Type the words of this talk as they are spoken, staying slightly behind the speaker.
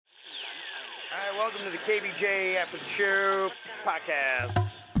All right, welcome to the Kvj Ats Podcast.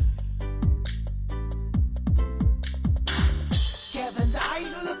 Kevin's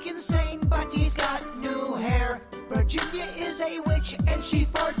eyes look insane, but he's got new hair. Virginia is a witch, and she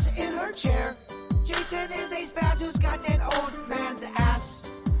farts in her chair. Jason is a spaz who's got an old man's ass.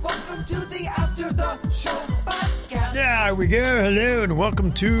 Welcome to the After the Show Podcast. There we go. Hello, and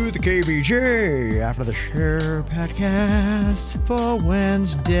welcome to the KVJ After the Show Podcast for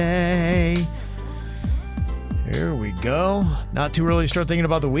Wednesday. Here we go. Not too early to start thinking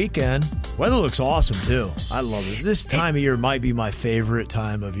about the weekend. Weather looks awesome, too. I love this. This time of year might be my favorite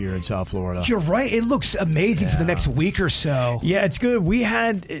time of year in South Florida. You're right. It looks amazing for the next week or so. Yeah, it's good. We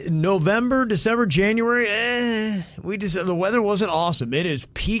had November, December, January. The weather wasn't awesome. It is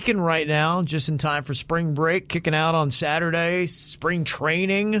peaking right now, just in time for spring break, kicking out on Saturday. Spring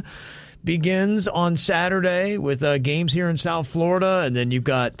training begins on Saturday with games here in South Florida, and then you've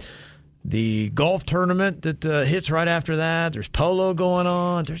got the golf tournament that hits right after that. There's polo going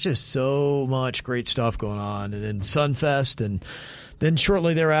on. There's just so much great stuff going on. And then Sunfest. And then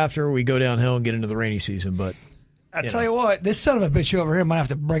shortly thereafter, we go downhill and get into the rainy season. But I tell you what, this son of a bitch over here might have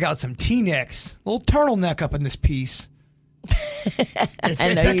to break out some T-necks. A little turtleneck up in this piece. It's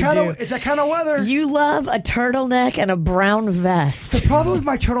that kind of weather. You love a turtleneck and a brown vest. The problem with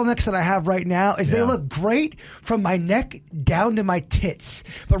my turtlenecks that I have right now is they look great from my neck down to my tits.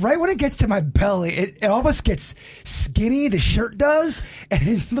 But right when it gets to my belly, it almost gets skinny, the shirt does, and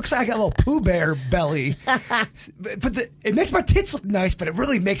it looks like I got a little Pooh Bear belly. It makes my tits look nice, but it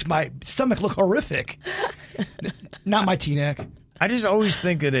really makes my stomach look horrific. Not my T-neck. I just always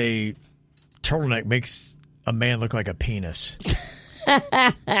think that a turtleneck makes a man look like a penis.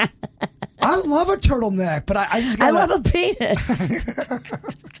 I love a turtleneck, but I love a penis.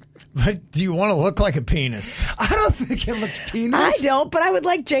 But do you want to look like a penis? I don't think it looks penis. I don't, but I would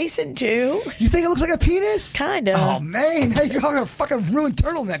like Jason to. You think it looks like a penis? Kind of. Oh, man. Now you're going to fucking ruin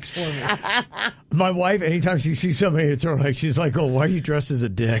turtlenecks for me. My wife, anytime she sees somebody in a turtleneck, she's like, oh, why are you dressed as a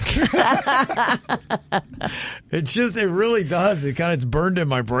dick? It really does. It's burned in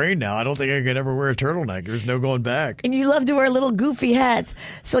my brain now. I don't think I could ever wear a turtleneck. There's no going back. And you love to wear little goofy hats,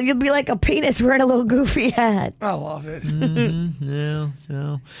 so you'll be like a penis wearing a little goofy hat. I love it. Mm-hmm. Yeah,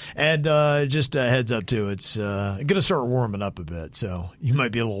 so. And just a heads up, too, it's going to start warming up a bit, so you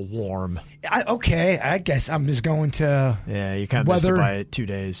might be a little warm. I guess I'm just going to Yeah, you kind of missed it by 2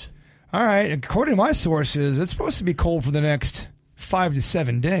 days. All right. According to my sources, it's supposed to be cold for the next 5 to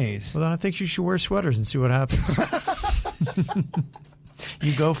 7 days. Well, then I think you should wear sweaters and see what happens.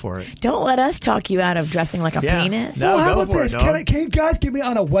 You go for it. Don't let us talk you out of dressing like a penis. No, how about for this? It, can you guys get me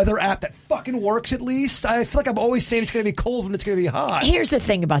on a weather app that fucking works at least? I feel like I'm always saying it's going to be cold when it's going to be hot. Here's the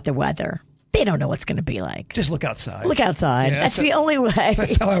thing about the weather. They don't know what's going to be like. Just look outside. Look outside. Yeah, that's the only way.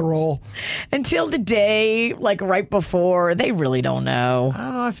 That's how I roll. Until the day, right before, they really don't know. I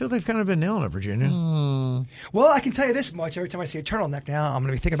don't know. I feel they've kind of been nailing it, Virginia. Well, I can tell you this much. Every time I see a turtleneck now, I'm going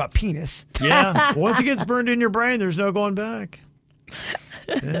to be thinking about penis. Yeah. Once it gets burned in your brain, there's no going back.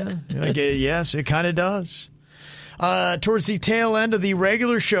 Yeah. Yes, it kind of does. Towards the tail end of the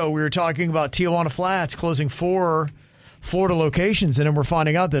regular show, we were talking about Tijuana Flats closing 4 Florida locations, and then we're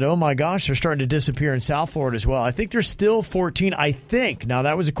finding out that, oh my gosh, they're starting to disappear in South Florida as well. I think there's still 14, I think. Now,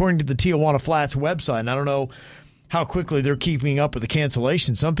 that was according to the Tijuana Flats website, and I don't know how quickly they're keeping up with the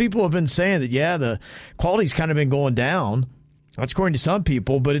cancellation. Some people have been saying that, the quality's kind of been going down. That's according to some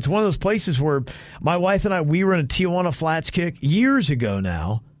people, but it's one of those places where my wife and we were in a Tijuana Flats kick years ago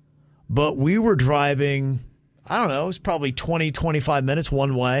now, but we were driving, I don't know, it was probably 20, 25 minutes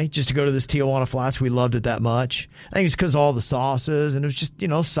one way just to go to this Tijuana Flats. We loved it that much. I think it's because of all the sauces, and it was just,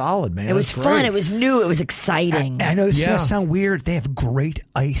 solid, man. It was fun. It was new. It was exciting. I know this is going to sound weird. They have great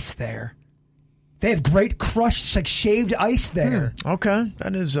ice there. They have great crushed, shaved ice there. Okay.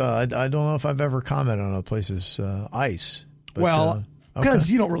 That is, I don't know if I've ever commented on a place's ice. But, because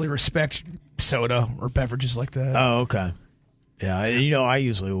you don't really respect soda or beverages like that. Oh, okay. Yeah, I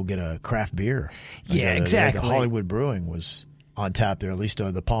usually will get a craft beer. Yeah, exactly. Hollywood Brewing was on tap there, at least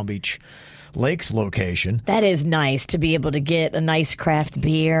the Palm Beach Lakes location. That is nice to be able to get a nice craft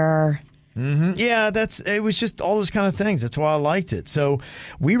beer. Mm-hmm. Yeah, it was just all those kind of things. That's why I liked it. So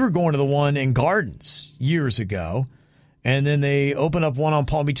we were going to the one in Gardens years ago, and then they opened up one on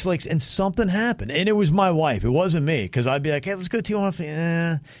Palm Beach Lakes, and something happened. And it was my wife. It wasn't me, because I'd be like, hey, let's go to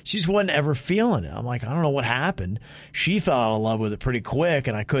Tijuana. She just wasn't ever feeling it. I'm like, I don't know what happened. She fell out of love with it pretty quick,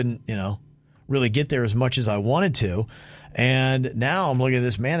 and I couldn't, really get there as much as I wanted to. And now I'm looking at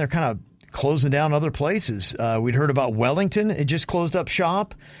this, man, they're kind of closing down other places. We'd heard about Wellington. It just closed up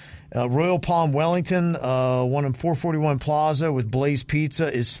shop. Royal Palm Wellington, one in 441 Plaza with Blaze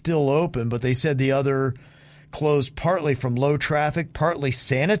Pizza, is still open, but they said the other closed partly from low traffic, partly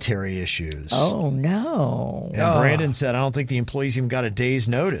sanitary issues. Oh, no. And Brandon said, I don't think the employees even got a day's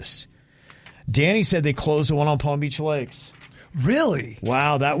notice. Danny said they closed the one on Palm Beach Lakes. Really?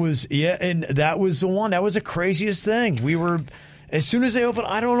 Wow, that was the one. That was the craziest thing. We were, as soon as they opened,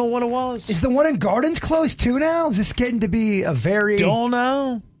 I don't know what it was. Is the one in Gardens closed too now? Is this getting to be a very... Don't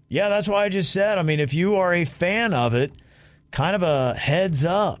know. Yeah, that's why I just said, I mean, if you are a fan of it, kind of a heads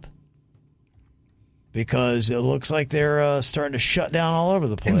up. Because it looks like they're starting to shut down all over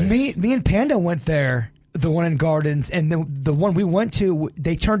the place. And me and Panda went there, the one in Gardens, and the one we went to,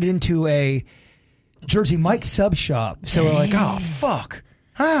 they turned it into a Jersey Mike's sub shop. So we're like, oh, fuck.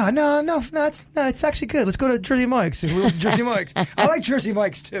 No, it's actually good. Let's go to Jersey Mike's. We went to Jersey Mike's. I like Jersey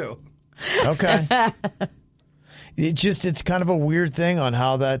Mike's, too. Okay. It's kind of a weird thing on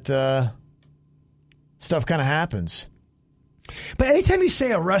how that stuff kind of happens. But anytime you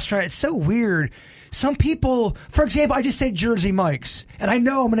say a restaurant, it's so weird. Some people, for example, I just say Jersey Mike's, and I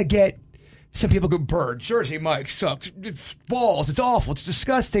know I'm going to get some people go, Bird, Jersey Mike's sucks. It's balls. It's awful. It's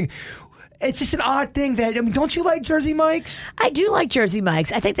disgusting. It's just an odd thing that, I mean, don't you like Jersey Mike's? I do like Jersey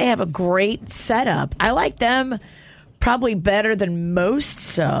Mike's. I think they have a great setup. I like them probably better than most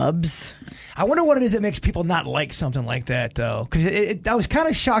subs. I wonder what it is that makes people not like something like that, though. Because I was kind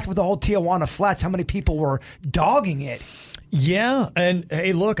of shocked with the whole Tijuana Flats, how many people were dogging it. Yeah, and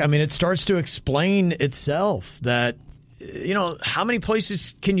hey, look, I mean, it starts to explain itself that, you know, how many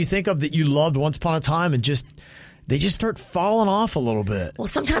places can you think of that you loved once upon a time and they just start falling off a little bit? Well,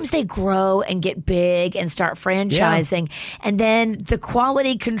 sometimes they grow and get big and start franchising, and then the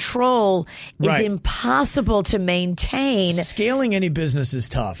quality control is impossible to maintain. Scaling any business is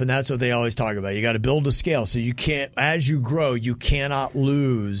tough, and that's what they always talk about. You got to build a scale, so you can't, as you grow, you cannot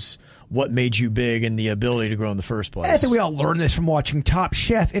lose what made you big and the ability to grow in the first place. I think we all learned this from watching Top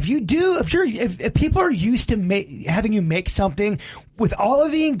Chef. If people are used to having you make something with all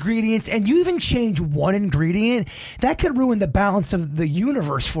of the ingredients, and you even change one ingredient, that could ruin the balance of the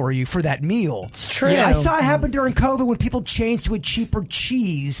universe for you for that meal. It's true. Yeah, I saw it happen during COVID when people changed to a cheaper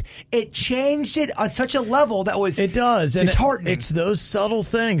cheese. It changed it on such a level that was disheartening. It's those subtle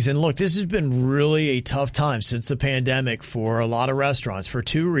things. And look, this has been really a tough time since the pandemic for a lot of restaurants for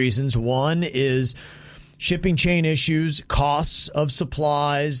two reasons. One is shipping chain issues, costs of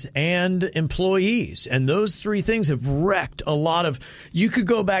supplies, and employees. And those three things have wrecked a lot of... You could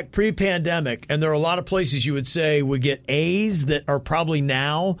go back pre-pandemic, and there are a lot of places you would say would get A's that are probably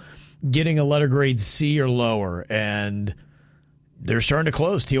now getting a letter grade C or lower. And they're starting to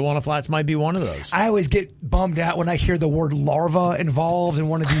close. Tijuana Flats might be one of those. I always get bummed out when I hear the word larva involved in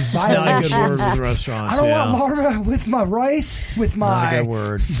one of these violations. Not a good word with restaurants. I don't want larva with my rice, with my... Not a good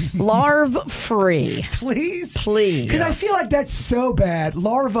word. Larva-free. Please? Please. Because I feel like that's so bad.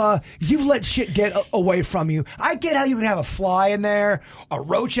 Larva, you've let shit get away from you. I get how you can have a fly in there, a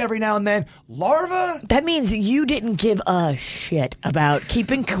roach every now and then. Larva? That means you didn't give a shit about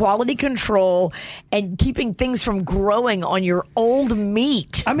keeping quality control and keeping things from growing on your old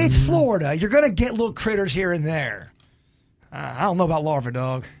meat. I mean, it's Florida. You're going to get little critters here and there. I don't know about larva,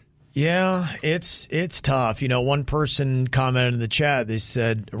 dog. Yeah, it's tough. You know, one person commented in the chat,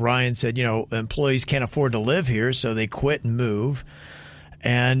 Ryan said, you know, employees can't afford to live here, so they quit and move.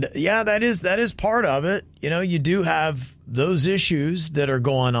 And yeah, that is part of it. You know, you do have those issues that are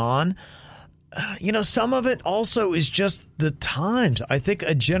going on. You know, some of it also is just the times. I think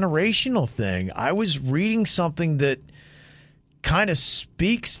a generational thing. I was reading something that kind of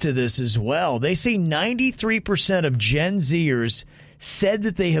speaks to this as well. They say 93% of Gen Zers said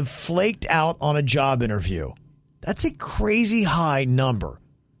that they have flaked out on a job interview. That's a crazy high number.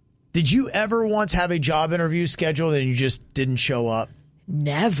 Did you ever once have a job interview scheduled and you just didn't show up?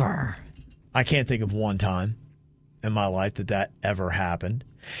 Never. I can't think of one time in my life that ever happened.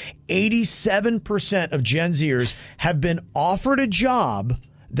 87% of Gen Zers have been offered a job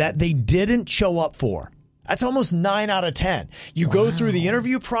that they didn't show up for. That's almost 9 out of 10. You go through the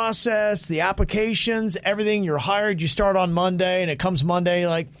interview process, the applications, everything. You're hired. You start on Monday, and it comes Monday, you're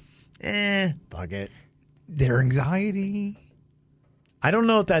like, fuck it. Their anxiety. I don't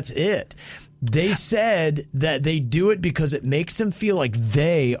know if that's it. They said that they do it because it makes them feel like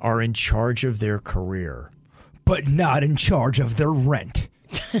they are in charge of their career. But not in charge of their rent.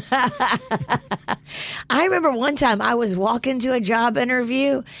 I remember one time I was walking to a job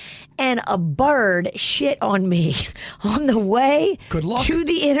interview and a bird shit on me on the way Good luck. to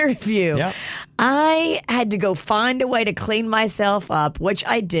the interview. Yep. I had to go find a way to clean myself up, which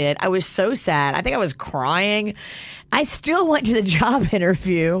I did. I was so sad. I think I was crying. I still went to the job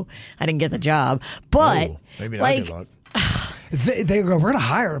interview. I didn't get the job, but maybe not good luck. They go, we're going to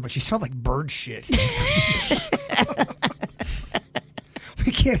hire her, but she smelled like bird shit.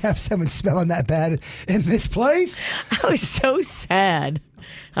 We can't have someone smelling that bad in this place. I was so sad.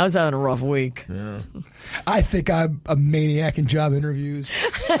 I was having a rough week. Yeah. I think I'm a maniac in job interviews.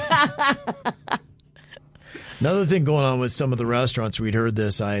 Another thing going on with some of the restaurants, we'd heard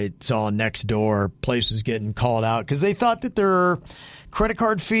this. I saw next door, place was getting called out because they thought that their credit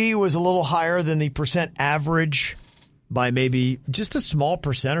card fee was a little higher than the percent average by maybe just a small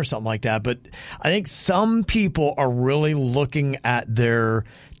percent or something like that. But I think some people are really looking at their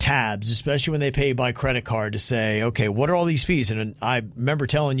tabs, especially when they pay by credit card, to say, okay, what are all these fees? And I remember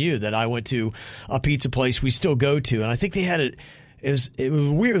telling you that I went to a pizza place we still go to, and I think they had it. It was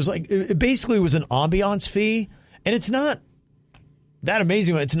weird. It was like it basically was an ambiance fee, and it's not that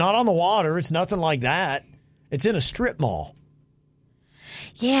amazing. It's not on the water. It's nothing like that. It's in a strip mall.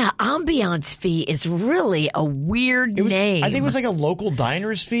 Yeah, ambiance fee is really a weird name. I think it was like a local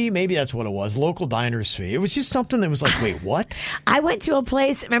diners fee. Maybe that's what it was. Local diners fee. It was just something that was like, wait, what? I went to a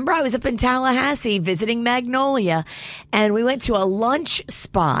place. Remember, I was up in Tallahassee visiting Magnolia, and we went to a lunch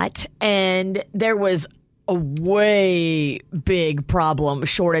spot, and there was a way big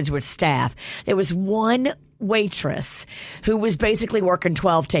shortage with staff. There was one waitress who was basically working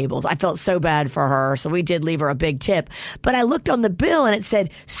 12 tables. I felt so bad for her, so we did leave her a big tip. But I looked on the bill and it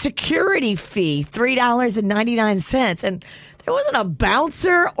said security fee, $3.99. And there wasn't a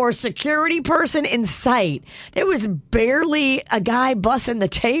bouncer or security person in sight. There was barely a guy bussing the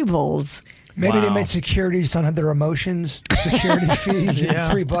tables. Maybe they meant security just on their emotions. Security fee,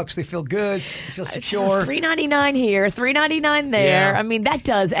 $3, they feel good, they feel secure. $3.99 here, $3.99 there. Yeah. I mean, that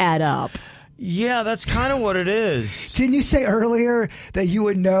does add up. Yeah, that's kind of what it is. Didn't you say earlier that you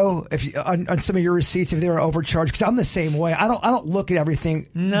would know if on some of your receipts if they were overcharged? Because I'm the same way. I don't look at everything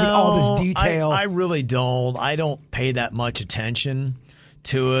with all this detail. I really don't. I don't pay that much attention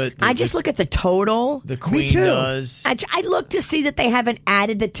to it. I just look at the total. The Queen does. I look to see that they haven't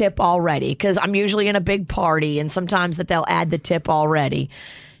added the tip already, because I'm usually in a big party, and sometimes that they'll add the tip already.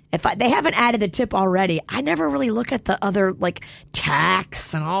 If they haven't added the tip already, I never really look at the other, like,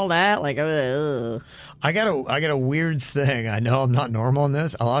 tax and all that. Like, ugh. I got a weird thing. I know I'm not normal in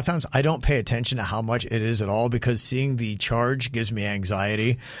this. A lot of times I don't pay attention to how much it is at all, because seeing the charge gives me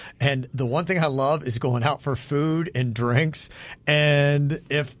anxiety. And the one thing I love is going out for food and drinks. And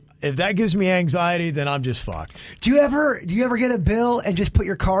if that gives me anxiety, then I'm just fucked. Do you ever get a bill and just put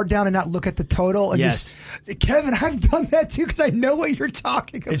your card down and not look at the total? And yes. Kevin, I've done that too, because I know what you're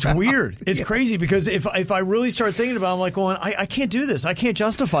talking about. It's weird. It's crazy, because if I really start thinking about it, I'm like going, I can't do this. I can't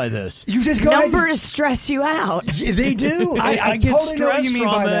justify this. You just go Numbers stress you out. They do. I get totally know what stressed you mean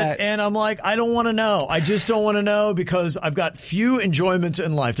from by it, that. and I'm like, I don't want to know. I just don't want to know, because I've got few enjoyments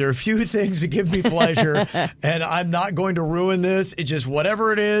in life. There are few things that give me pleasure, and I'm not going to ruin this. It's just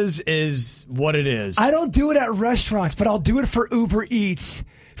whatever it is what it is. I don't do it at restaurants, but I'll do it for Uber Eats.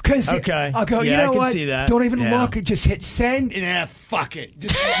 Because I'll go, yeah, you know I can what? see that. Don't even look. Just hit send, and fuck it.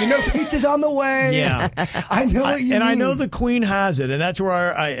 Pizza's on the way. Yeah. I know what you mean. And I know the Queen has it, and that's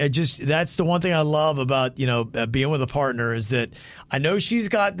where that's the one thing I love about, being with a partner, is that I know she's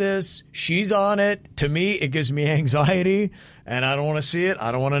got this. She's on it. To me, it gives me anxiety, and I don't want to see it.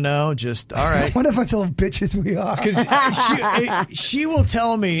 I don't want to know. Just, all right. What a bunch of little bitches we are. Because she will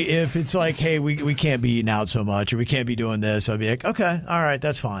tell me if it's like, hey, we can't be eating out so much, or we can't be doing this. I'll be like, okay, all right,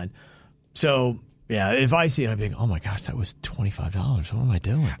 that's fine. So, yeah, if I see it, I'd be like, oh my gosh, that was $25. What am I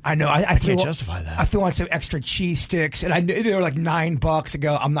doing? I know. I can't justify that. I threw on some extra cheese sticks, and I knew they were like $9. I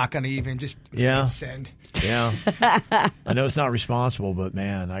go, I'm not going to even just send. Yeah, I know it's not responsible, but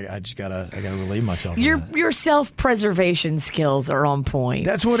man, I just gotta relieve myself. Your self-preservation skills are on point.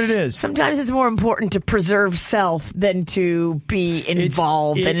 That's what it is. Sometimes it's more important to preserve self than to be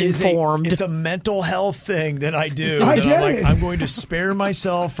involved and informed. It's a mental health thing that I do. I get it. I'm going to spare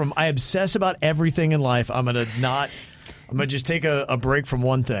myself from. I obsess about everything in life. I'm going to just take a break from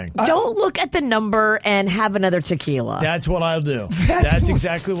one thing. Don't look at the number and have another tequila. That's what I'll do. That's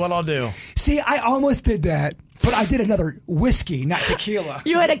exactly what I'll do. See, I almost did that, but I did another whiskey, not tequila.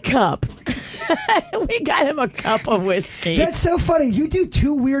 You had a cup. We got him a cup of whiskey. That's so funny. You do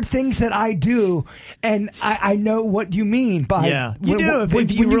two weird things that I do, and I know what you mean by... Yeah, you do.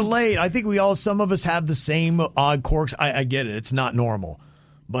 If you relate, I think some of us have the same odd quirks. I get it. It's not normal.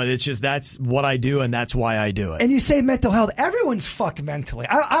 But it's just that's what I do, and that's why I do it. And you say mental health. Everyone's fucked mentally.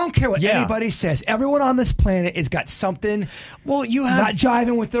 I don't care what anybody says. Everyone on this planet has got something not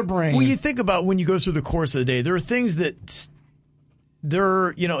jiving with their brain. Well, you think about when you go through the course of the day, there are things that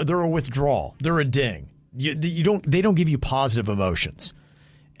they're a withdrawal. They're a ding. They don't give you positive emotions.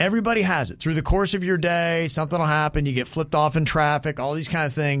 Everybody has it. Through the course of your day, something will happen. You get flipped off in traffic. All these kind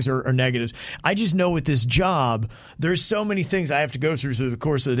of things are negatives. I just know with this job, there's so many things I have to go through the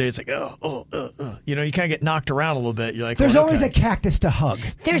course of the day. It's like, you kind of get knocked around a little bit. You're like, there's always a cactus to hug.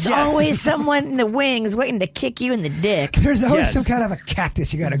 There's always someone in the wings waiting to kick you in the dick. There's always some kind of a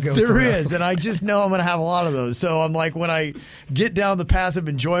cactus you got to go through. There is, and I just know I'm going to have a lot of those. So I'm like, when I get down the path of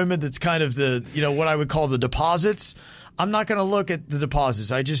enjoyment, that's kind of the, what I would call the deposits. I'm not going to look at the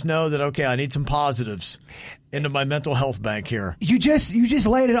deposits. I just know that, okay, I need some positives into my mental health bank here. You just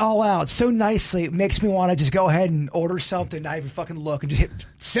laid it all out so nicely. It makes me want to just go ahead and order something, not even fucking look, and just hit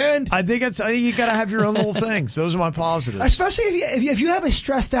send. I think you got to have your own little things. Those are my positives. Especially if you have a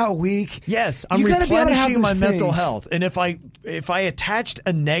stressed out week. Yes, I'm replenishing my mental health. And if I attached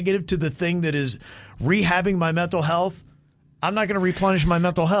a negative to the thing that is rehabbing my mental health, I'm not going to replenish my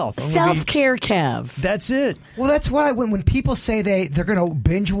mental health. Self-care, Kev. That's it. Well, that's why when people say they're going to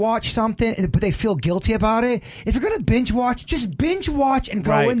binge watch something, but they feel guilty about it, if you're going to binge watch, just binge watch and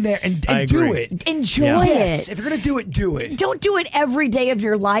go in there and do it. Enjoy it. Yes, if you're going to do it, do it. Don't do it every day of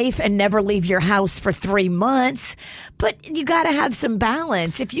your life and never leave your house for 3 months. But you got to have some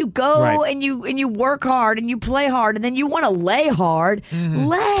balance. If you go and you work hard and you play hard and then you want to lay hard,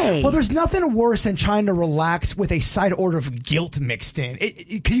 lay. Well, there's nothing worse than trying to relax with a side order of guilt mixed in.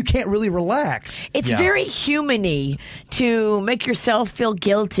 You can't really relax. It's very human-y to make yourself feel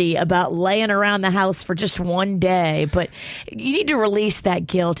guilty about laying around the house for just one day, but you need to release that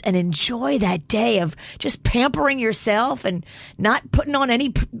guilt and enjoy that day of just pampering yourself and not putting on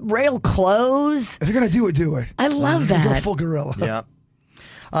any real clothes. If you're going to do it, do it. I love that. Go full gorilla. Yeah.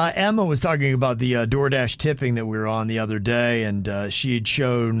 Emma was talking about the DoorDash tipping that we were on the other day, and she had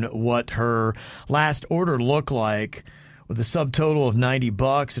shown what her last order looked like with a subtotal of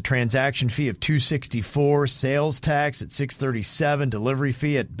 $90, a transaction fee of $264, sales tax at $637, delivery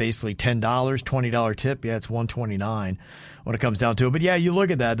fee at basically $10, $20 tip. Yeah, it's $129 when it comes down to it. But yeah, you look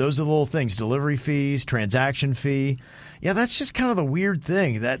at that. Those are the little things: delivery fees, transaction fee. Yeah, that's just kind of the weird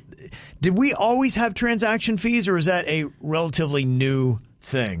thing. Did we always have transaction fees, or is that a relatively new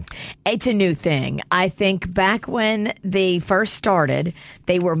thing? It's a new thing. I think back when they first started,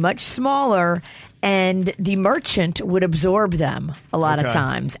 they were much smaller, and the merchant would absorb them a lot of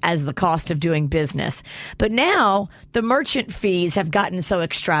times as the cost of doing business. But now the merchant fees have gotten so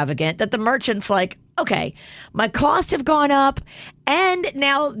extravagant that the merchant's like, okay, my costs have gone up, and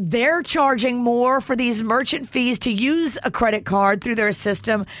now they're charging more for these merchant fees to use a credit card through their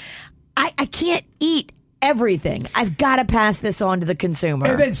system. I can't eat everything. I've got to pass this on to the consumer.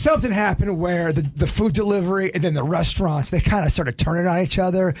 And then something happened where the food delivery and then the restaurants, they kind of started turning on each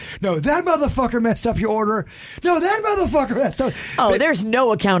other. No, that motherfucker messed up your order. No, that motherfucker messed up. Oh, there's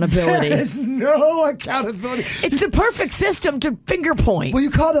no accountability. There's no accountability. It's the perfect system to finger point. Well, you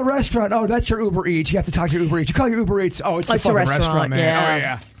call the restaurant, oh, that's your Uber Eats. You have to talk to your Uber Eats. You call your Uber Eats, oh, it's the fucking restaurant, man.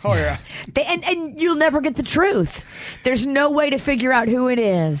 Yeah. Oh, yeah. And you'll never get the truth. There's no way to figure out who it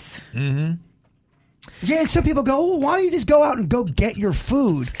is. Mm-hmm. Yeah, and some people go, well, why don't you just go out and go get your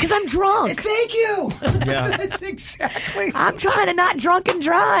food? Because I'm drunk. Thank you. Yeah. That's exactly. I'm trying to not drunk and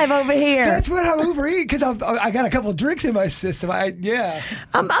drive over here. That's what I'm Uber Eat, because I got a couple of drinks in my system.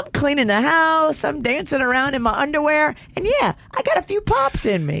 I'm cleaning the house. I'm dancing around in my underwear. And yeah, I got a few pops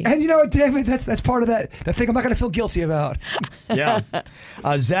in me. And you know what, damn it, that's part of that thing I'm not going to feel guilty about. Yeah.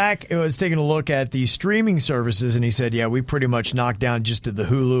 Zach was taking a look at the streaming services, and he said, yeah, we pretty much knocked down just to the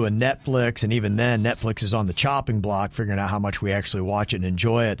Hulu and Netflix, and even then, Netflix is on the chopping block, figuring out how much we actually watch it and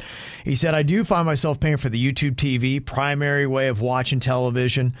enjoy it. He said, I do find myself paying for the YouTube TV, primary way of watching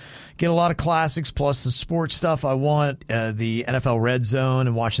television. Get a lot of classics, plus the sports stuff I want, the NFL Red Zone,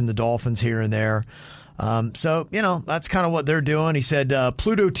 and watching the Dolphins here and there. So, that's kind of what they're doing. He said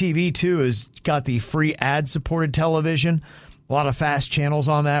Pluto TV, too, has got the free ad-supported television. A lot of fast channels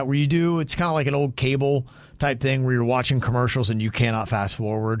on that where it's kind of like an old cable type thing where you're watching commercials and you cannot fast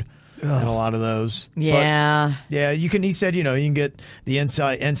forward. And a lot of those. Yeah. But, yeah, you can, he said, you can get the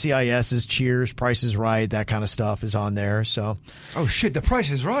NCIS's, Cheers, Price is Right, that kind of stuff is on there. So. Oh, shit, the Price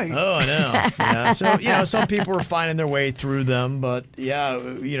is Right. Oh, I know. Yeah. So, some people are finding their way through them. But, yeah,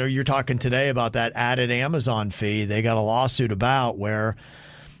 you're talking today about that added Amazon fee they got a lawsuit about where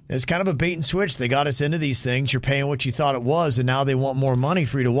It's kind of a bait and switch. They got us into these things. You're paying what you thought it was, and now they want more money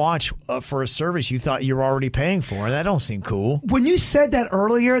for you to watch for a service you thought you were already paying for. That don't seem cool. When you said that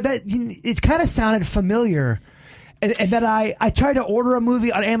earlier, that it kind of sounded familiar. And then I tried to order a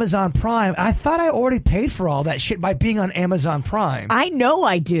movie on Amazon Prime, and I thought I already paid for all that shit by being on Amazon Prime. I know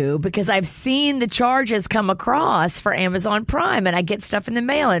I do because I've seen the charges come across for Amazon Prime, and I get stuff in the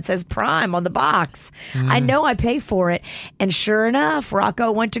mail. It says Prime on the box. I know I pay for it. And sure enough,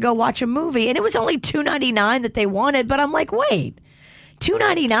 Rocco went to go watch a movie, and it was only $2.99 that they wanted. But I'm like, wait.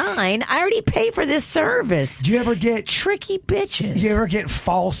 $2.99? I already pay for this service. Do you ever get tricky bitches? Do you ever get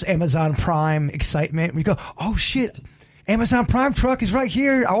false Amazon Prime excitement? We go, oh shit, Amazon Prime truck is right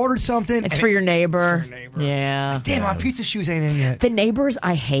here. I ordered something. It's for your neighbor. Yeah. Damn, my pizza shoes ain't in yet. The neighbors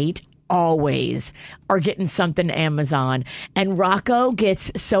I hate always are getting something Amazon, and Rocco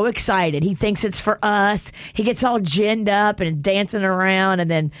gets so excited. He thinks it's for us. He gets all ginned up and dancing around, and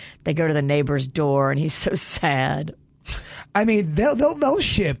then they go to the neighbor's door, and he's so sad. I mean, they'll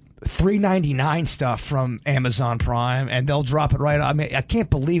ship $3.99 stuff from Amazon Prime, and they'll drop it right. I mean, I can't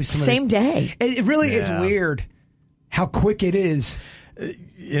believe same day. It really is weird how quick it is.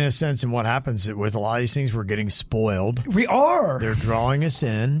 In a sense, and what happens with a lot of these things, we're getting spoiled. We are. They're drawing us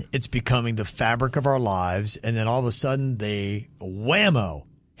in. It's becoming the fabric of our lives, and then all of a sudden they whammo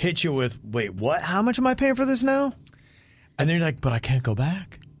hit you with, wait, what? How much am I paying for this now? And then you're like, but I can't go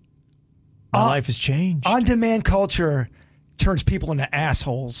back. My life has changed. On-demand culture turns people into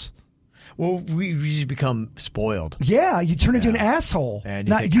assholes. Well, we just become spoiled. Yeah, you turn into an asshole. And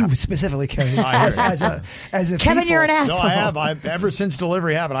not you specifically, Kevin. as a Kevin, people. you're an asshole. No, I have. Ever since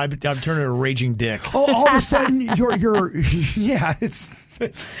delivery happened, I've turned into a raging dick. Oh, all of a sudden, you're yeah, it's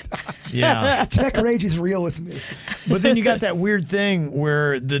yeah. Tech rage is real with me. But then you got that weird thing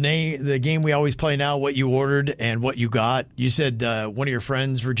where the game we always play now, what you ordered and what you got. You said one of your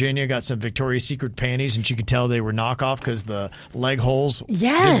friends, Virginia, got some Victoria's Secret panties, and she could tell they were knockoff because the leg holes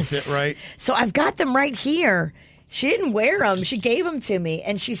didn't fit right. So I've got them right here. She didn't wear them. She gave them to me,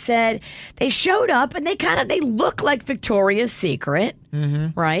 and she said they showed up, and they look like Victoria's Secret,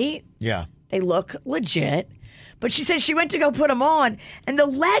 right? Yeah, they look legit. But she said she went to go put them on, and the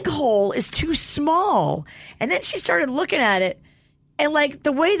leg hole is too small. And then she started looking at it, and like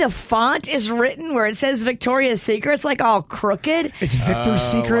the way the font is written, where it says Victoria's Secret, it's like all crooked. It's Victor's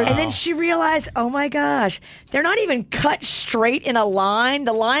Secret. Wow. And then she realized, oh my gosh, they're not even cut straight in a line.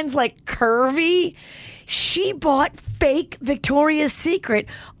 The line's like curvy. She bought fake Victoria's Secret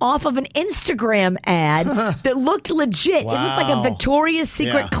off of an Instagram ad that looked legit. Wow. It looked like a Victoria's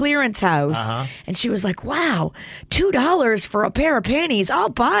Secret clearance house. And she was like, wow, $2 for a pair of panties. I'll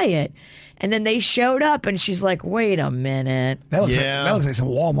buy it. And then they showed up, and she's like, wait a minute. That looks like some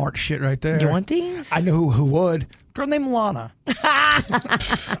Walmart shit right there. You want these? I know who would. Girl named Lana.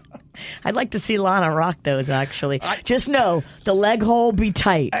 I'd like to see Lana rock those, actually. Just know, the leg hole be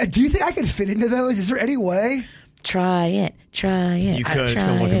tight. Do you think I could fit into those? Is there any way? Try it. You could. It's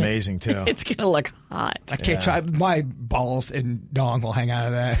going to look amazing, too. It's going to look hot. I can't try. My balls and dong will hang out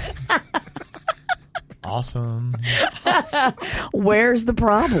of that. Awesome. Where's the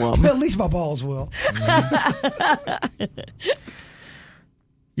problem? At least my balls will.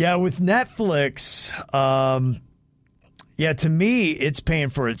 Yeah, with Netflix, to me, it's paying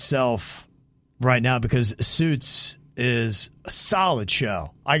for itself right now because Suits is a solid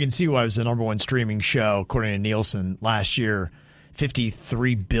show. I can see why it was the number one streaming show, according to Nielsen, last year.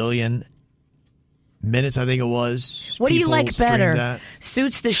 53 billion minutes, I think it was. What do you People like streamed better? that.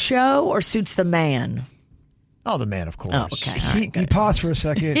 Suits the show or Suits the man? Oh, the man, of course. Oh, okay. He paused for a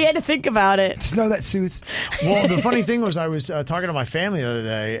second. He had to think about it. Just know that Suits. Well, the funny thing was I was talking to my family the other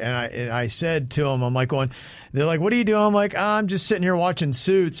day, and I said to them, I'm like going, they're like, what are you doing? I'm like, I'm just sitting here watching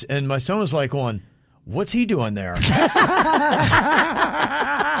Suits. And my son was like going, what's he doing there?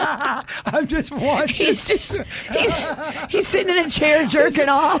 I'm just watching. He's sitting in a chair jerking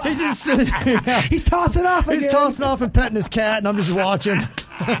off. He's just sitting there. He's tossing off again. He's tossing off and petting his cat, and I'm just watching.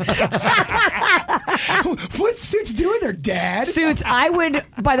 What's Suits doing there, Dad? Suits, by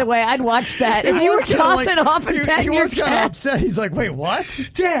the way, I'd watch that. If you were tossing off and petting your He was kind of cat. upset. He's like, wait, what?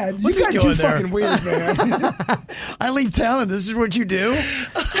 Dad, What's you he got doing too there? fucking weird, man. I leave town, and this is what you do?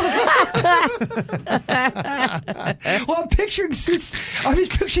 Well, I'm picturing Suits. I'm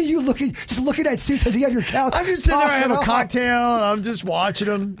just picturing you looking at Suits as he on your couch. I'm just sitting there, I have a tossing off. cocktail, and I'm just watching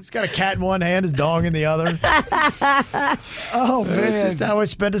him. He's got a cat in one hand, his dog in the other. Oh, man. It's just how I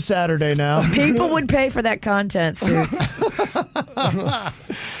spend a Saturday now. People would pay for that content, Suits.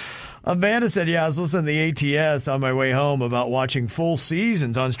 Amanda said, yeah, I was listening to the ATS on my way home about watching full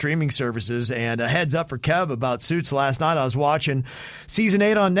seasons on streaming services. And a heads up for Kev about Suits last night. I was watching season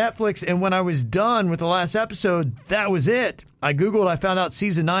 8 on Netflix. And when I was done with the last episode, that was it. I Googled, I found out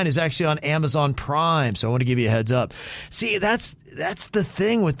season 9 is actually on Amazon Prime. So I want to give you a heads up. See, that's the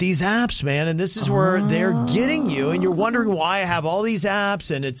thing with these apps, man. And this is where they're getting you. And you're wondering why I have all these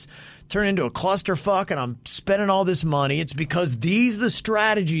apps and it's turned into a clusterfuck and I'm spending all this money. It's because these are the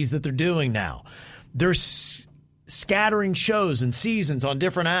strategies that they're doing now. They're scattering shows and seasons on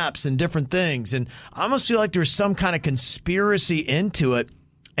different apps and different things. And I almost feel like there's some kind of conspiracy into it.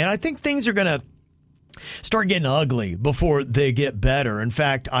 And I think things are going to start getting ugly before they get better. In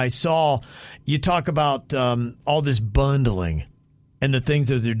fact, I saw you talk about all this bundling and the things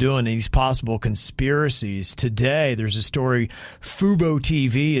that they're doing, these possible conspiracies. Today, there's a story. Fubo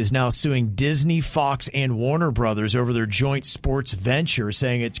TV is now suing Disney, Fox, and Warner Brothers over their joint sports venture,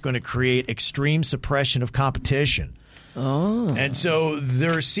 saying it's going to create extreme suppression of competition. Oh. And so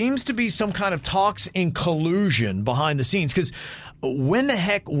there seems to be some kind of talks in collusion behind the scenes. Because when the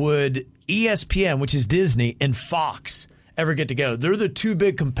heck would ESPN, which is Disney, and Fox ever get together? They're the two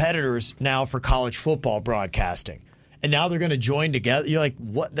big competitors now for college football broadcasting. And now they're going to join together. You're like,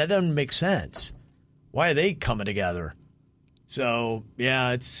 what? That doesn't make sense. Why are they coming together? So,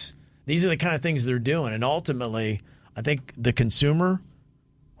 yeah, these are the kind of things they're doing. And ultimately, I think the consumer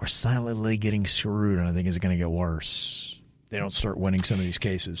are silently getting screwed, and I think it's going to get worse. They don't start winning some of these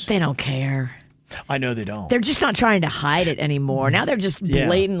cases. They don't care. I know they don't. They're just not trying to hide it anymore. Now they're just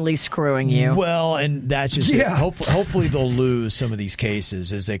blatantly screwing you. Well, and that's just it. Hopefully they'll lose some of these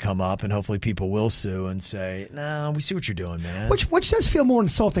cases as they come up, and hopefully people will sue and say, no, we see what you're doing, man. Which does feel more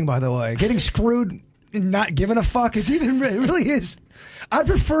insulting, by the way. Getting screwed and not giving a fuck it really is. I'd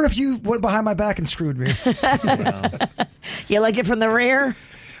prefer if you went behind my back and screwed me. You like it from the rear?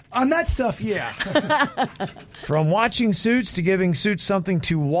 On that stuff, yeah. From watching Suits to giving Suits something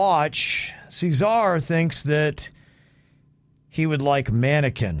to watch, Cesar thinks that he would like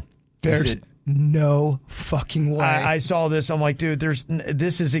Mannequin. There's no fucking way. I saw this. I'm like, dude,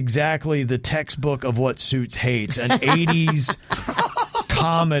 this is exactly the textbook of what Suits hates. An 80s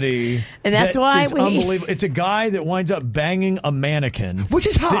comedy. And that's why it's unbelievable. It's a guy that winds up banging a mannequin. Which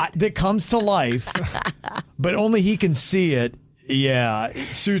is hot. That comes to life, but only he can see it. Yeah,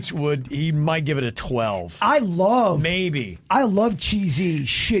 Suits he might give it a 12. I love cheesy,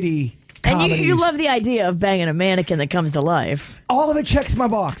 shitty comedies. And you love the idea of banging a mannequin that comes to life. All of it checks my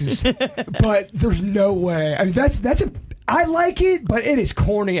boxes, but there's no way. I mean, I like it, but it is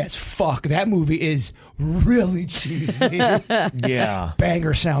corny as fuck. That movie is really cheesy. Yeah.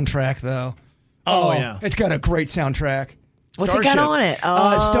 Banger soundtrack, though. Oh, yeah. It's got a great soundtrack. What's it got on it?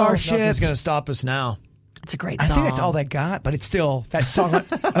 Starship. Nothing's going to stop us now. It's a great song. I think that's all they got, but it's still, that song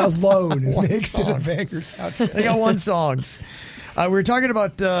alone makes it a banger soundtrack. They got one song. We were talking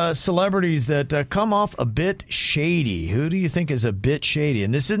about celebrities that come off a bit shady. Who do you think is a bit shady?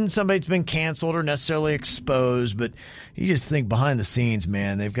 And this isn't somebody that's been canceled or necessarily exposed, but you just think behind the scenes,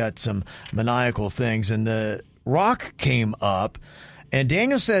 man, they've got some maniacal things. And The Rock came up, and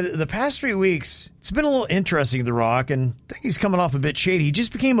Daniel said the past 3 weeks, it's been a little interesting, The Rock, and I think he's coming off a bit shady. He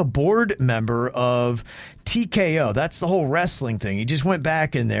just became a board member of TKO. That's the whole wrestling thing. He just went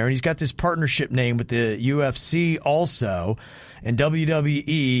back in there, and he's got this partnership name with the UFC also. And WWE,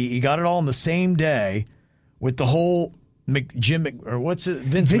 he got it all on the same day with the whole Vince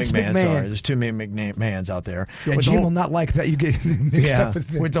McMahon. Sorry, there's too many McMahons out there. Yeah, Jim will not like that you get mixed up with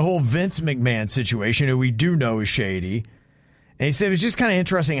Vince. With the whole Vince McMahon situation, who we do know is shady. And he said it was just kind of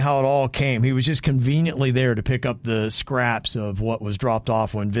interesting how it all came. He was just conveniently there to pick up the scraps of what was dropped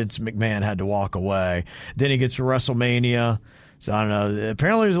off when Vince McMahon had to walk away. Then he gets to WrestleMania. So I don't know.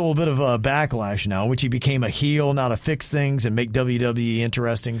 Apparently there's a little bit of a backlash now, in which he became a heel now to fix things and make WWE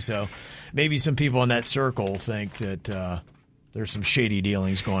interesting. So maybe some people in that circle think that there's some shady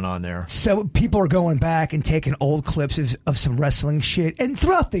dealings going on there. So people are going back and taking old clips of some wrestling shit. And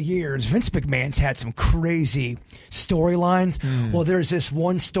throughout the years, Vince McMahon's had some crazy storylines. Well, there's this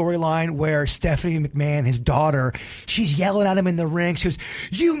one storyline where Stephanie McMahon, his daughter, she's yelling at him in the ring. She goes,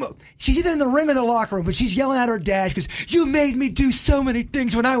 she's either in the ring or the locker room, but she's yelling at her dad. She goes, you made me do so many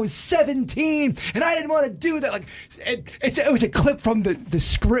things when I was 17, and I didn't want to do that. Like, it was a clip from the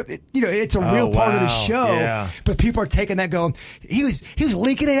script. It's a real part of the show. Yeah. But people are taking that going, he was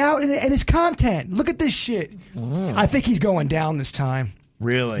leaking it out in his content. Look at this shit. I think he's going down this time.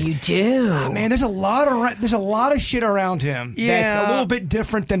 Really? You do. Oh, man, there's a lot of shit around him. Yeah. That's a little bit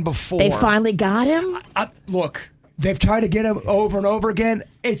different than before. They finally got him? Look, they've tried to get him over and over again.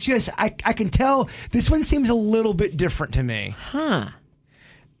 It's just, I can tell this one seems a little bit different to me. Huh.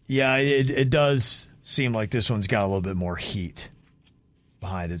 Yeah, it does seem like this one's got a little bit more heat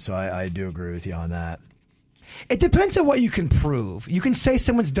behind it, so I do agree with you on that. It depends on what you can prove. You can say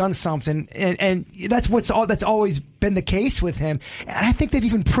someone's done something, and that's always been the case with him. And I think they've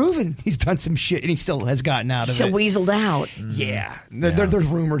even proven he's done some shit, and he still has gotten out of it. So weaseled out. Yeah. There's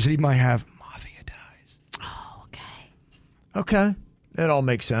rumors that he might have mafia ties. Oh, okay. Okay. It all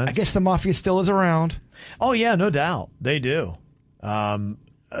makes sense. I guess the mafia still is around. Oh, yeah, no doubt. They do.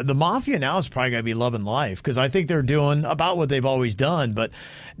 The mafia now is probably going to be loving life because I think they're doing about what they've always done, but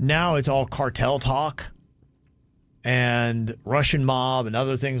now it's all cartel talk and Russian mob and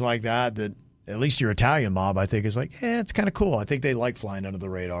other things like that at least your Italian mob, I think, is like, it's kind of cool. I think they like flying under the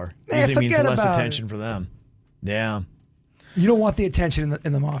radar. Usually means less attention for them. Yeah. You don't want the attention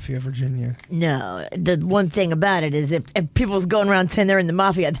in the mafia, Virginia. No. The one thing about it is if people's going around saying they're in the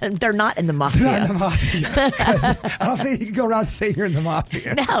mafia, they're not in the mafia. They're not in the mafia. I don't think you can go around saying you're in the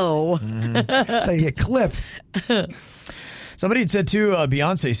mafia. No. That's how you get clipped. Somebody had said, too,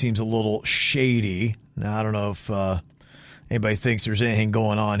 Beyonce seems a little shady. Now, I don't know if anybody thinks there's anything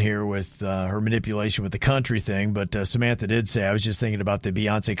going on here with her manipulation with the country thing, but Samantha did say, I was just thinking about the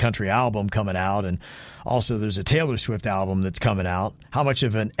Beyonce country album coming out, and also there's a Taylor Swift album that's coming out. How much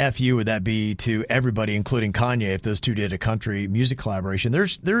of an FU would that be to everybody, including Kanye, if those two did a country music collaboration?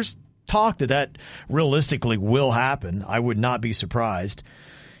 There's talk that realistically will happen. I would not be surprised.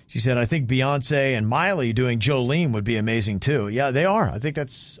 She said, I think Beyonce and Miley doing Jolene would be amazing, too. Yeah, they are. I think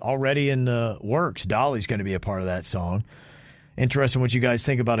that's already in the works. Dolly's going to be a part of that song. Interesting what you guys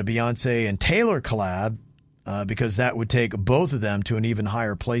think about a Beyonce and Taylor collab, because that would take both of them to an even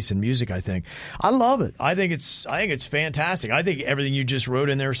higher place in music, I think. I love it. I think it's fantastic. I think everything you just wrote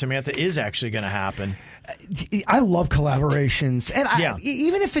in there, Samantha, is actually going to happen. I love collaborations. And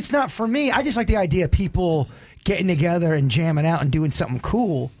even if it's not for me, I just like the idea of people getting together and jamming out and doing something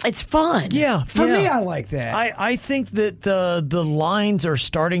cool. It's fun. Yeah. For me, I like that. I think that the lines are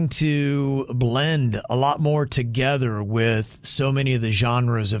starting to blend a lot more together with so many of the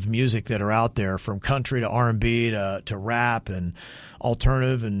genres of music that are out there, from country to R&B to rap and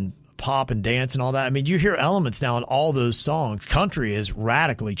alternative and pop and dance and all that. I mean, you hear elements now in all those songs. Country has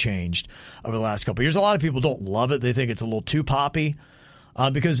radically changed over the last couple of years. A lot of people don't love it. They think it's a little too poppy.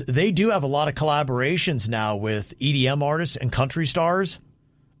 Because they do have a lot of collaborations now with EDM artists and country stars.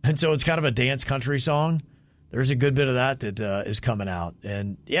 And so it's kind of a dance country song. There's a good bit of that is coming out.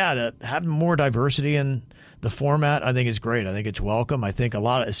 And yeah, to have more diversity in the format, I think is great. I think it's welcome. I think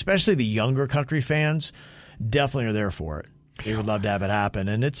especially the younger country fans, definitely are there for it. They would love to have it happen.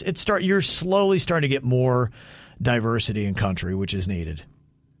 And you're slowly starting to get more diversity in country, which is needed.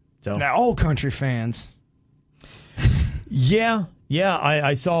 So now, old country fans. Yeah. Yeah,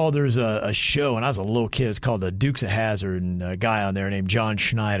 I saw there's a show when I was a little kid. It's called The Dukes of Hazzard, and a guy on there named John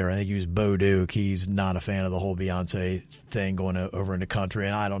Schneider. I think he was Bo Duke. He's not a fan of the whole Beyonce thing going over into country,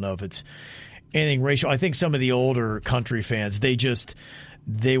 and I don't know if it's anything racial. I think some of the older country fans,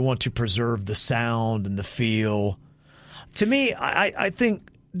 they want to preserve the sound and the feel. To me, I think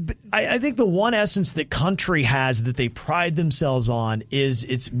the one essence that country has that they pride themselves on is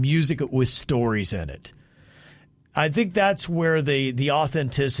its music with stories in it. I think that's where the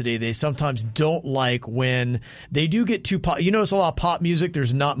authenticity, they sometimes don't like when they do get too pop. You notice a lot of pop music,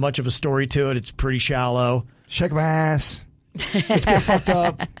 there's not much of a story to it. It's pretty shallow. Shake my ass. Let's get fucked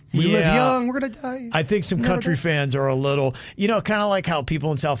up. We live young. We're going to die. I think some country fans are a little, kind of like how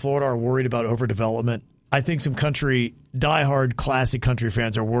people in South Florida are worried about overdevelopment. I think some diehard classic country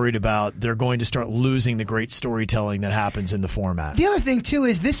fans are worried about they're going to start losing the great storytelling that happens in the format. The other thing, too,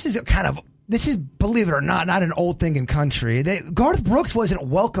 is this is, believe it or not an old thing in country. Garth Brooks wasn't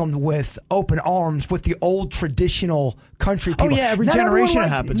welcomed with open arms with the old traditional country people. Oh, yeah, every generation it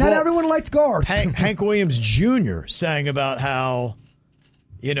happens. Not everyone liked Garth. Hank Williams Jr. sang about how,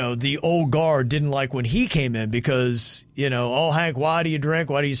 the old guard didn't like when he came in because, Hank, why do you drink?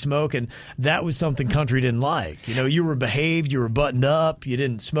 Why do you smoke? And that was something country didn't like. You were behaved, you were buttoned up, you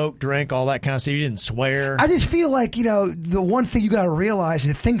didn't smoke, drink, all that kind of stuff. You didn't swear. I just feel like, the one thing you got to realize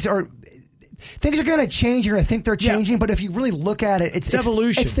is that things are going to change. You're going to think they're changing, but if you really look at it, it's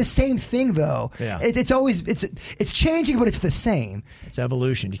evolution. It's the same thing, though. Yeah. It's changing, but it's the same. It's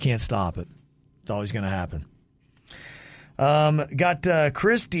evolution. You can't stop it. It's always going to happen. Got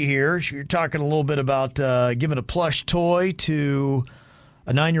Christy here. You're talking a little bit about giving a plush toy to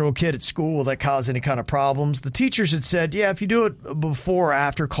a 9-year-old kid at school. Will that cause any kind of problems? The teachers had said, if you do it before or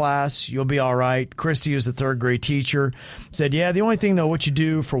after class, you'll be all right. Christy, who's a third grade teacher, said, the only thing, though, what you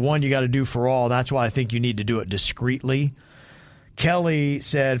do for one, you got to do for all. That's why I think you need to do it discreetly. Kelly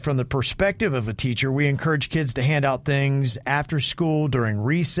said, from the perspective of a teacher, we encourage kids to hand out things after school during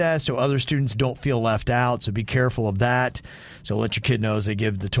recess so other students don't feel left out. So be careful of that. So let your kid know as they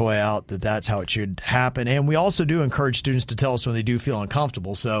give the toy out that that's how it should happen. And we also do encourage students to tell us when they do feel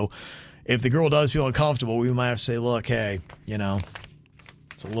uncomfortable. So if the girl does feel uncomfortable, we might have to say, look, hey,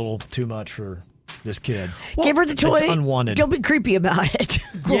 it's a little too much for this kid. Well, give her the toy. It's unwanted. Don't be creepy about it.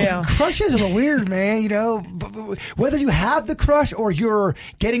 Yeah. Crushes are weird, man. Whether you have the crush or you're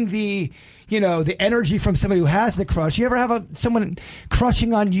getting the energy from somebody who has the crush. You ever have someone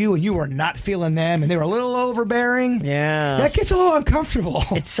crushing on you and you are not feeling them and they were a little overbearing? Yeah. That gets a little uncomfortable.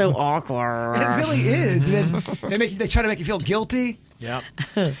 It's so awkward. It really is. And then they try to make you feel guilty. Yeah.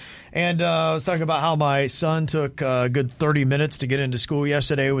 And I was talking about how my son took a good 30 minutes to get into school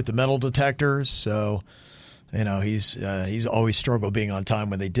yesterday with the metal detectors. So, he's always struggled being on time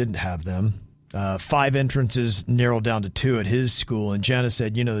when they didn't have them. 5 entrances narrowed down to 2 at his school. And Jenna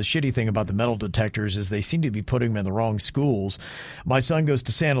said, the shitty thing about the metal detectors is they seem to be putting them in the wrong schools. My son goes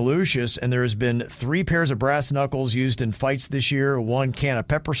to Santa Lucia's, and there has been 3 pairs of brass knuckles used in fights this year, 1 can of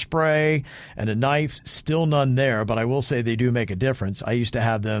pepper spray, and a knife. Still none there, but I will say they do make a difference. I used to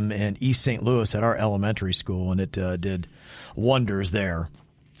have them in East St. Louis at our elementary school, and it did wonders there.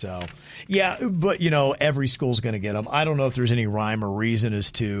 So, yeah, but, every school's going to get them. I don't know if there's any rhyme or reason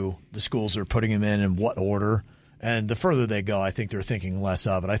as to the schools are putting them in what order. And the further they go, I think they're thinking less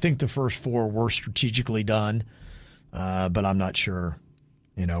of it. I think the first 4 were strategically done, but I'm not sure,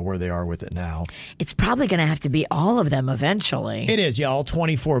 where they are with it now. It's probably going to have to be all of them eventually. It is, yeah. All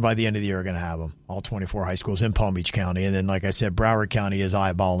 24 by the end of the year are going to have them. All 24 high schools in Palm Beach County. And then, like I said, Broward County is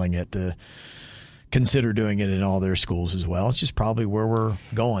eyeballing it to consider doing it in all their schools as well. It's just probably where we're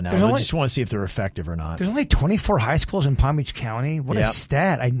going now. I just want to see if they're effective or not. There's only 24 high schools in Palm Beach County. What a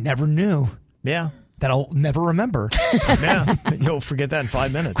stat. I never knew. Yeah. That I'll never remember. Yeah. You'll forget that in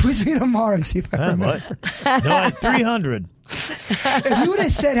 5 minutes. Quiz me tomorrow and see if I remember. No, 300. If you would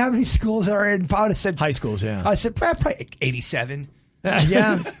have said how many schools are in, I would have said... High schools, yeah. I said probably 87.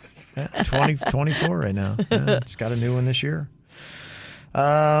 Yeah. 24 right now. Yeah, it's got a new one this year.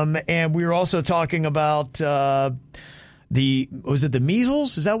 And we were also talking about was it the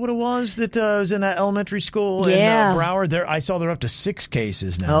measles? Is that what it was that was in that elementary school in Broward? I saw they're up to 6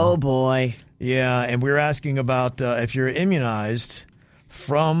 cases now. Oh, boy. Yeah, and we were asking about if you're immunized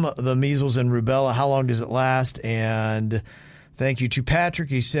from the measles and rubella, how long does it last? And thank you to Patrick.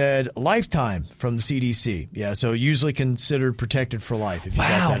 He said lifetime from the CDC. Yeah, so usually considered protected for life if you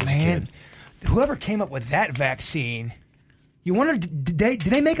got that as a kid. Whoever came up with that vaccine... You wonder, did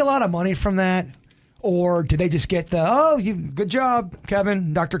they make a lot of money from that? Or did they just get good job,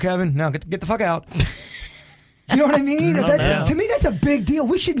 Kevin, Dr. Kevin. Now get the fuck out. You know what I mean? To me, that's a big deal.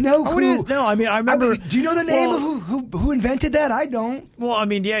 We should know who. It is. No, I remember. Do you know the name of who invented that? I don't.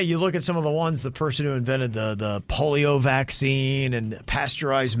 Well, you look at some of the ones, the person who invented the polio vaccine and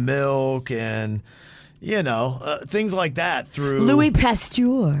pasteurized milk and... things like that through... Louis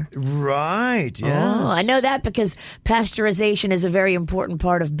Pasteur. Right, yes. Oh, I know that because pasteurization is a very important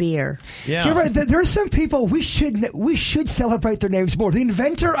part of beer. Yeah. You're right. There are some people we should celebrate their names more. The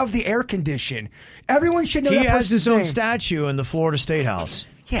inventor of the air condition. Everyone should know that person's He has his own name. statue in the Florida State House.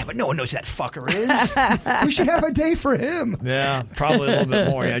 Yeah, but no one knows who that fucker is. We should have a day for him. Yeah, probably a little bit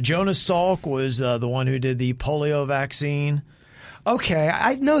more. Yeah, Jonas Salk was the one who did the polio vaccine. Okay,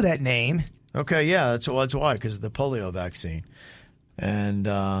 I know that name. Okay, yeah, that's why, because of the polio vaccine. And,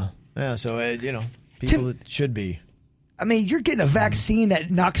 people that should be. You're getting a vaccine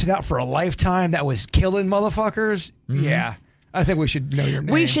that knocks it out for a lifetime that was killing motherfuckers. Mm-hmm. Yeah, I think we should know your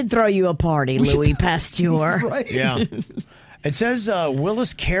name. We should throw you a party, Louis Pasteur. Right. Yeah. It says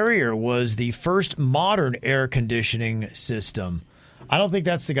Willis Carrier was the first modern air conditioning system. I don't think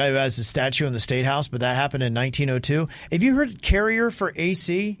that's the guy who has the statue in the State House, but that happened in 1902. Have you heard Carrier for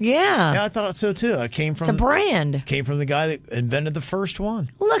AC? Yeah. Yeah, I thought so too. It came from it's a brand. Came from the guy that invented the first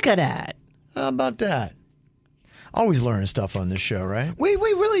one. Look at that. How about that? Always learning stuff on this show, right? We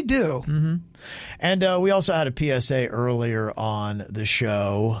really do. Mm-hmm. And we also had a PSA earlier on the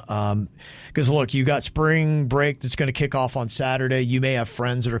show. Because, look, you got spring break that's going to kick off on Saturday. You may have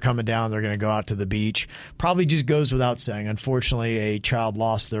friends that are coming down. They're going to go out to the beach. Probably just goes without saying. Unfortunately, a child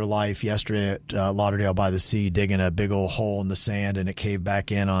lost their life yesterday at Lauderdale by the Sea, digging a big old hole in the sand, and it caved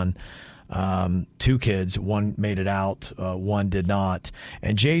back in on 2 kids. One made it out, one did not.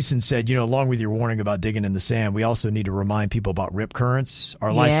 And Jason said, along with your warning about digging in the sand, we also need to remind people about rip currents.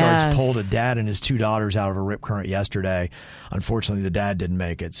 Our lifeguards pulled a dad and his 2 daughters out of a rip current yesterday. Unfortunately, the dad didn't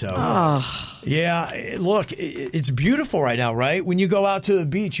make it. So, yeah, look, it's beautiful right now, right? When you go out to the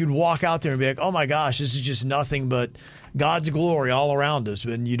beach, you'd walk out there and be like, oh my gosh, this is just nothing but God's glory all around us.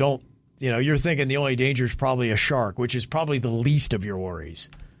 And you don't, you're thinking the only danger is probably a shark, which is probably the least of your worries.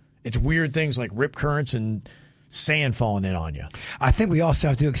 It's weird things like rip currents and sand falling in on you. I think we also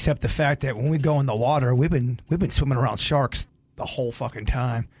have to accept the fact that when we go in the water, we've been swimming around sharks the whole fucking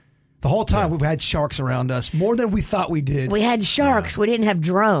time. The whole time we've had sharks around us, more than we thought we did. We had sharks. We didn't have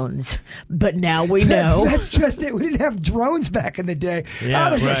drones, but now we know. That's just it. We didn't have drones back in the day. Yeah,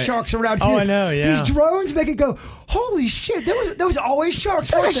 there's no sharks around here. Oh, I know, yeah. These drones make it go, holy shit, there was always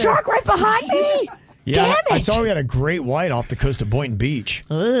sharks. There's a shark right behind me. Yeah, Damn it. I saw we had a great white off the coast of Boynton Beach.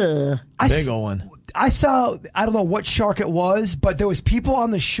 Ugh. Big old one. I saw, I don't know what shark it was, but there was people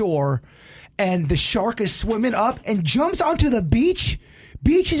on the shore, and the shark is swimming up and jumps onto the beach,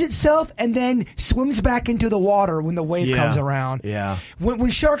 beaches itself, and then swims back into the water when the wave comes around. Yeah. When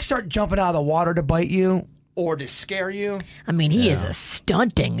sharks start jumping out of the water to bite you or to scare you. I mean, he is a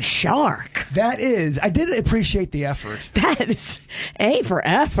stunting shark. That is. I did appreciate the effort. That is A for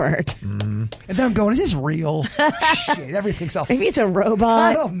effort. Mm-hmm. And then I'm going, is this real? Shit, everything's all... Maybe it's a robot.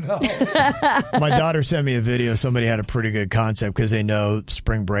 I don't know. My daughter sent me a video. Somebody had a pretty good concept because they know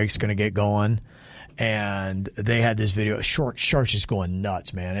spring break's going to get going. And they had this video. Sharks just going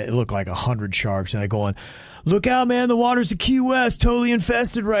nuts, man. It looked like 100 sharks. And they're going, look out, man. The waters of Key West totally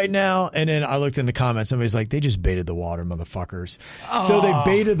infested right now. And then I looked in the comments. Somebody's like, they just baited the water, motherfuckers. Oh. So they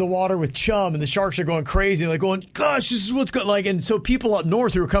baited the water with chum, and the sharks are going crazy. They're going, gosh, this is what's going like. And so people up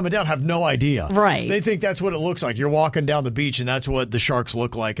north who are coming down have no idea. Right. They think that's what it looks like. You're walking down the beach, and that's what the sharks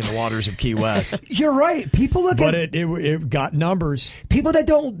look like in the waters of Key West. You're right. People look but at... But it got numbers. People that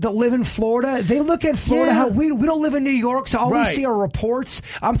live in Florida, they look at Florida how we don't live in New York, so all we see are reports.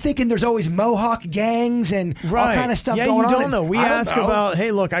 I'm thinking there's always Mohawk gangs and all kind of stuff going on. Yeah, you don't know. We ask about,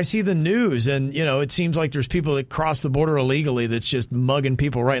 hey, look, I see the news, and, it seems like there's people that cross the border illegally that's just mugging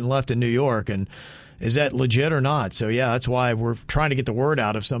people right and left in New York, and is that legit or not? So, yeah, that's why we're trying to get the word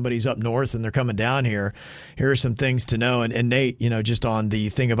out. If somebody's up north and they're coming down here, here are some things to know. And Nate, just on the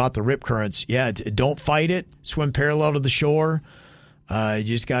thing about the rip currents, don't fight it. Swim parallel to the shore. You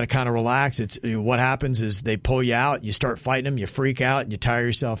just got to kind of relax. It's what happens is they pull you out, you start fighting them, you freak out, and you tire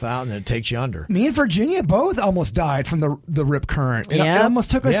yourself out, and then it takes you under. Me and Virginia both almost died from the rip current. It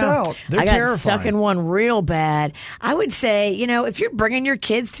almost took us out. They're terrifying. I got stuck in one real bad. I would say, if you're bringing your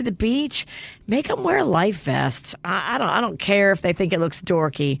kids to the beach, make them wear a life vest. I don't care if they think it looks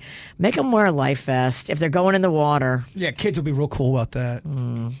dorky. Make them wear a life vest if they're going in the water. Yeah, kids will be real cool about that.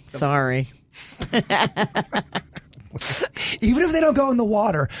 Sorry. Even if they don't go in the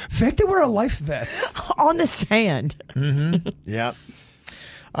water, make them wear a life vest. On the sand. Mm-hmm. Yep.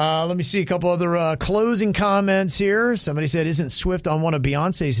 Let me see a couple other closing comments here. Somebody said, isn't Swift on one of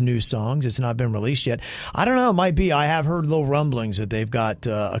Beyonce's new songs? It's not been released yet. I don't know. It might be. I have heard little rumblings that they've got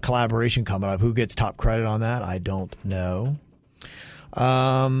a collaboration coming up. Who gets top credit on that? I don't know.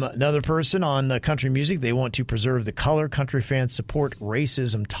 Another person on the country music, they want to preserve the color. Country fans support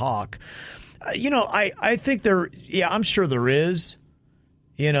racism talk. I think I'm sure there is,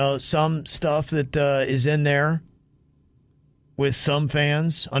 some stuff that is in there with some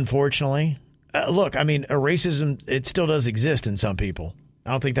fans, unfortunately. Look, I mean, racism, it still does exist in some people. I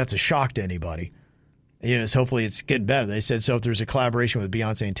don't think that's a shock to anybody. So hopefully it's getting better. They said, so if there's a collaboration with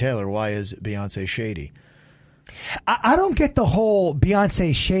Beyonce and Taylor, why is Beyonce shady? I don't get the whole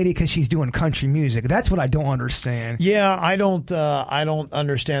Beyonce shady because she's doing country music. That's what I don't understand. Yeah, I don't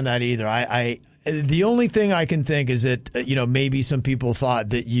understand that either. The only thing I can think is that maybe some people thought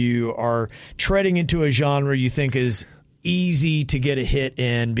that you are treading into a genre you think is easy to get a hit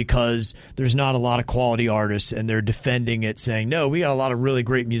in because there's not a lot of quality artists, and they're defending it saying, no, we got a lot of really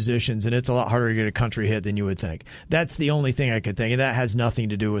great musicians and it's a lot harder to get a country hit than you would think. That's the only thing I could think, and that has nothing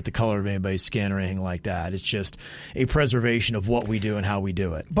to do with the color of anybody's skin or anything like that. It's just a preservation of what we do and how we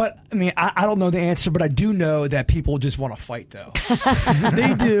do it. But I mean, I don't know the answer, but I do know that people just want to fight, though.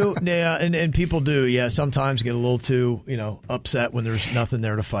 They do, yeah, and people do, yeah, sometimes get a little too upset when there's nothing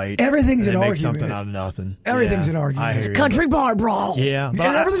there to fight. Everything's an argument. Make something out of nothing. Everything's an argument. Country bar brawl. Yeah,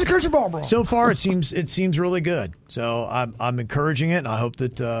 but everything's a country bar brawl. So far, it seems really good. So I'm encouraging it, and I hope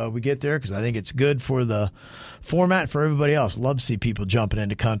that we get there because I think it's good for the format for everybody else. Love to see people jumping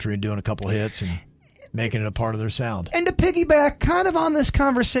into country and doing a couple hits and making it a part of their sound. And to piggyback kind of on this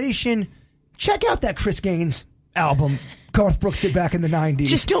conversation, check out that Chris Gaines album, Garth Brooks did back in the 90s.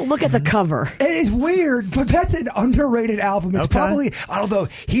 Just don't look at the cover. It is weird, but that's an underrated album. It's probably, although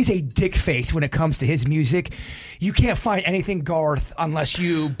he's a dick face when it comes to his music, you can't find anything Garth unless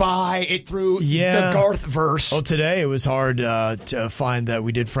you buy it through the Garth verse. Well, today it was hard to find that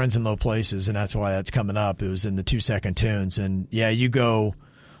we did Friends in Low Places, and that's why that's coming up. It was in the 2-second tunes. And you go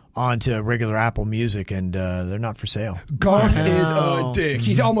onto regular Apple Music, and they're not for sale. Garth is a dick.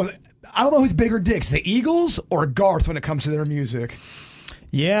 He's almost... I don't know who's bigger dicks, the Eagles or Garth when it comes to their music.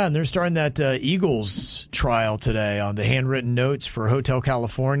 Yeah, and they're starting that Eagles trial today on the handwritten notes for Hotel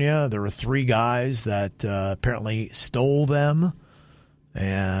California. There were 3 guys that apparently stole them.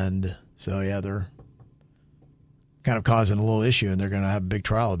 And so, they're kind of causing a little issue, and they're going to have a big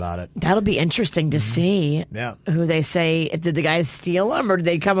trial about it. That'll be interesting to see who they say. Did the guys steal them or did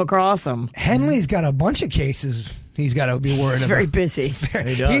they come across them? Henley's got a bunch of cases he's got to be worried about. He's very busy.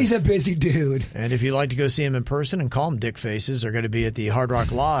 He's a busy dude. And if you'd like to go see him in person and call him Dick Faces, they're going to be at the Hard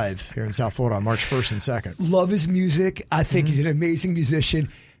Rock Live here in South Florida on March 1st and 2nd. Love his music. I think he's an amazing musician.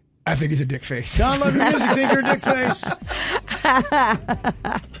 I think he's a dick face. Don't love your music, think you're a dick face.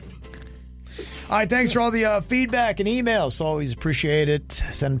 All right, thanks for all the feedback and emails. Always appreciate it.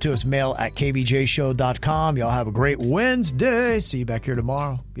 Send them to us, mail@kvjshow.com. Y'all have a great Wednesday. See you back here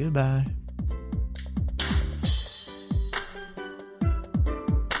tomorrow. Goodbye.